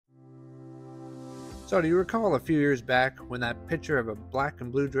So do you recall a few years back when that picture of a black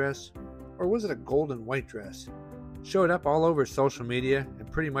and blue dress, or was it a gold and white dress, showed up all over social media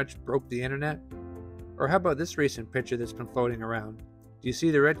and pretty much broke the internet? Or how about this recent picture that's been floating around? Do you see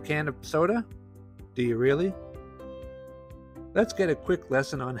the red can of soda? Do you really? Let's get a quick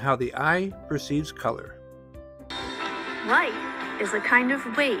lesson on how the eye perceives color. Light is a kind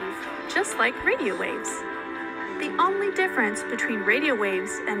of wave, just like radio waves. The only difference between radio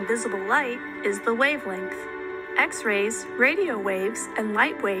waves and visible light is the wavelength. X-rays, radio waves, and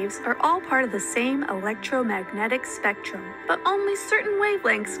light waves are all part of the same electromagnetic spectrum, but only certain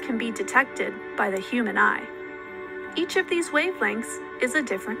wavelengths can be detected by the human eye. Each of these wavelengths is a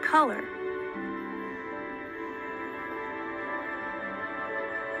different color.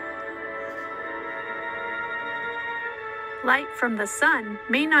 Light from the sun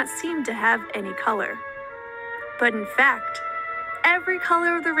may not seem to have any color, but in fact, every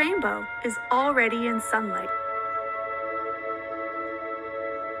color of the rainbow is already in sunlight.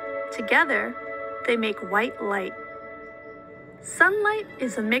 Together, they make white light. Sunlight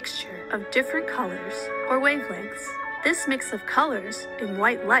is a mixture of different colors or wavelengths. This mix of colors in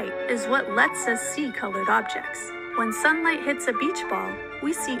white light is what lets us see colored objects. When sunlight hits a beach ball,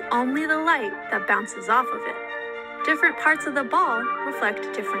 we see only the light that bounces off of it. Different parts of the ball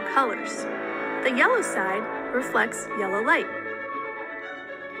reflect different colors. The yellow side reflects yellow light.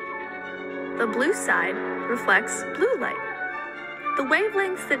 The blue side reflects blue light. The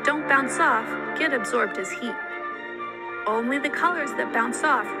wavelengths that don't bounce off get absorbed as heat. Only the colors that bounce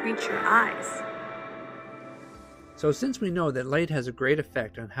off reach your eyes. So since we know that light has a great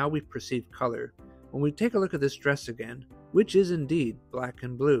effect on how we perceive color, when we take a look at this dress again, which is indeed black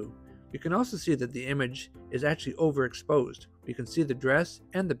and blue, we can also see that the image is actually overexposed. We can see the dress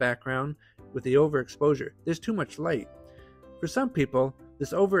and the background with the overexposure. There's too much light. For some people,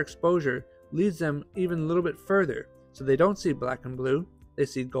 this overexposure leads them even a little bit further, so they don't see black and blue, they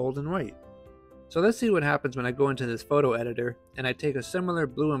see gold and white. So let's see what happens when I go into this photo editor and I take a similar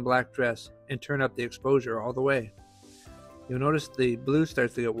blue and black dress and turn up the exposure all the way. You'll notice the blue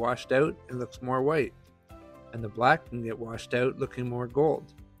starts to get washed out and looks more white, and the black can get washed out looking more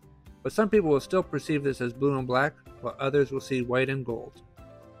gold. But some people will still perceive this as blue and black, while others will see white and gold.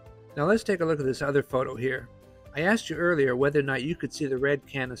 Now let's take a look at this other photo here. I asked you earlier whether or not you could see the red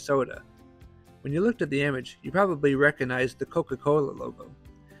can of soda. When you looked at the image, you probably recognized the Coca-Cola logo.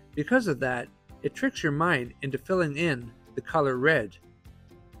 Because of that, it tricks your mind into filling in the color red.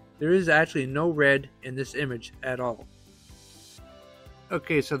 There is actually no red in this image at all.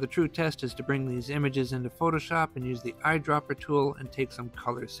 Okay, so the true test is to bring these images into Photoshop and use the eyedropper tool and take some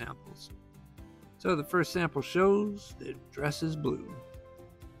color samples. So the first sample shows the dress is blue.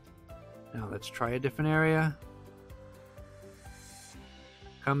 Now let's try a different area.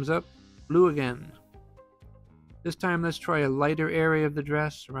 Comes up, blue again. This time let's try a lighter area of the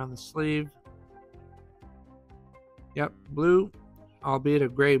dress around the sleeve. Yep, blue, albeit a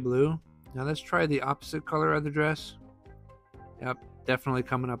gray blue. Now let's try the opposite color of the dress. Yep, definitely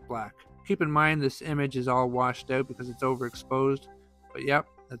coming up black. Keep in mind this image is all washed out because it's overexposed, but yep,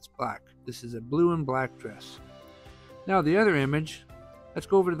 that's black. This is a blue and black dress. Now the other image, let's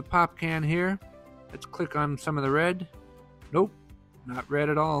go over to the pop can here. Let's click on some of the red. Nope, not red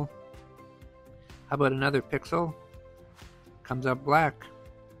at all. How about another pixel? Comes up black.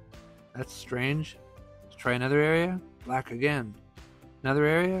 That's strange. Let's try another area. Black again. Another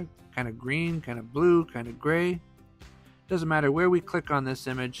area, kind of green, kind of blue, kind of gray. Doesn't matter where we click on this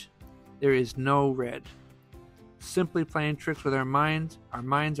image, there is no red. Simply playing tricks with our minds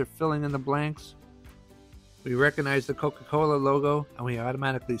are filling in the blanks. We recognize the Coca-Cola logo and we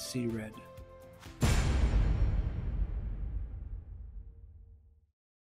automatically see red.